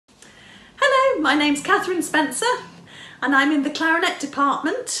my name's Katherine Spencer and I'm in the clarinet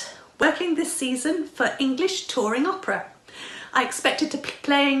department working this season for English touring opera. I expected to be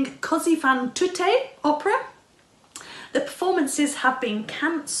playing Cosi fan tutte opera. The performances have been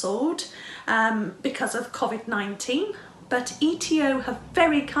cancelled because of COVID-19, but ETO have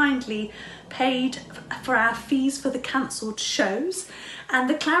very kindly paid for our fees for the cancelled shows, and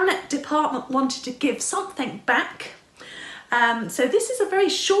the clarinet department wanted to give something back. So this is a very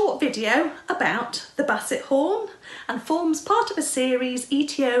short video about the Bassett Horn and forms part of a series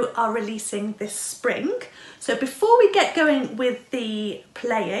ETO are releasing this spring. So before we get going with the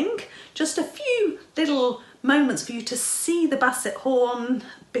playing, just a few little moments for you to see the Bassett Horn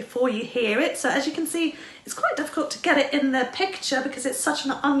before you hear it. So as you can see, it's quite difficult to get it in the picture because it's such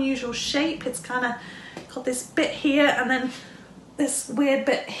an unusual shape. It's kind of got this bit here and then this weird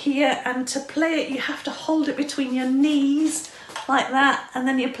bit here, and to play it you have to hold it between your knees like that, and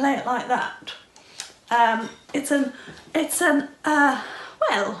then you play it like that. It's an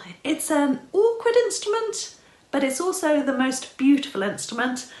awkward instrument, but it's also the most beautiful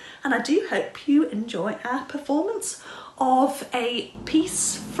instrument, and I do hope you enjoy our performance of a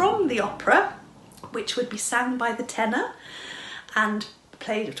piece from the opera, which would be sung by the tenor and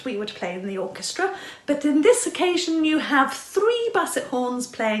we would play in the orchestra, but in this occasion you have 3 Bassett Horns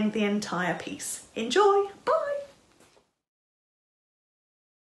playing the entire piece. Enjoy! Bye!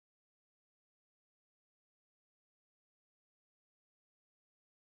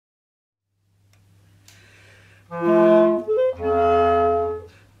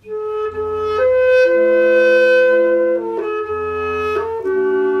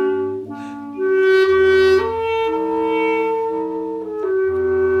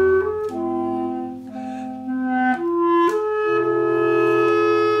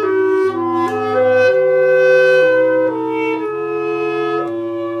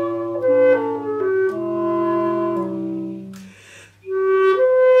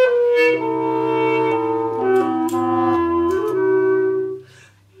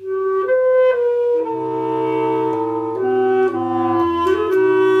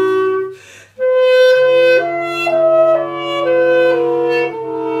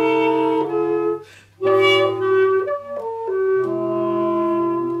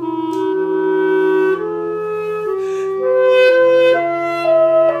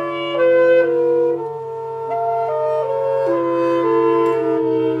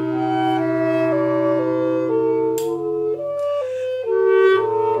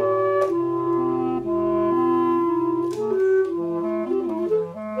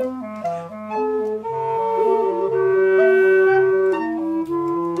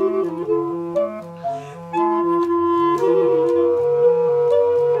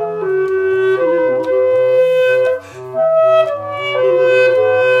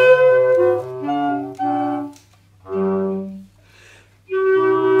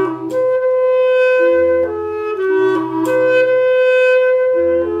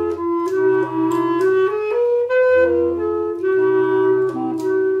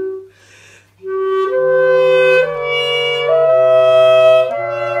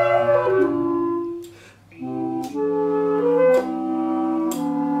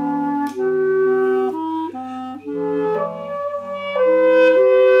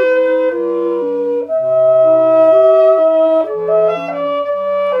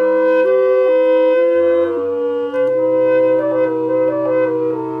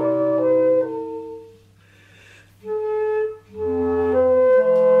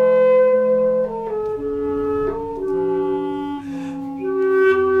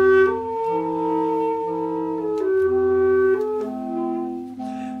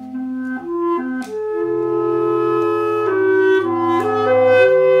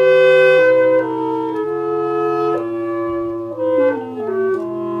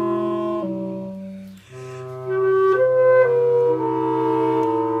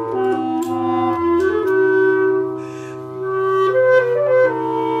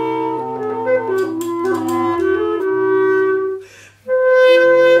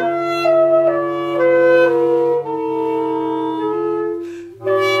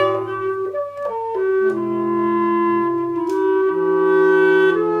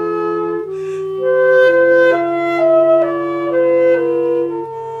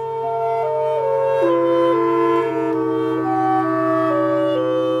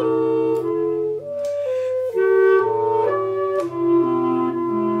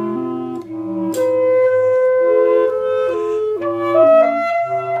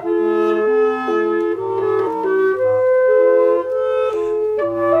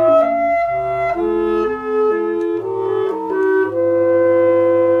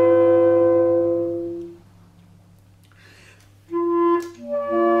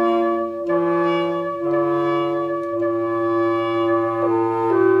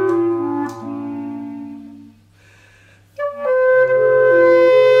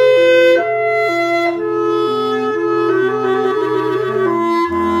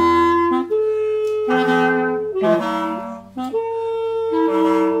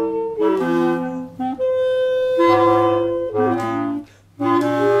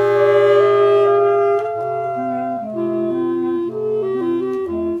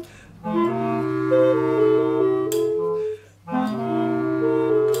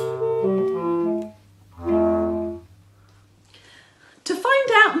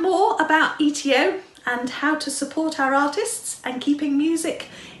 about ETO and how to support our artists and keeping music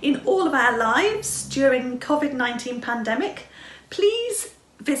in all of our lives during COVID-19 pandemic, please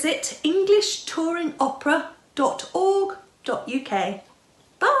visit englishtouringopera.org.uk.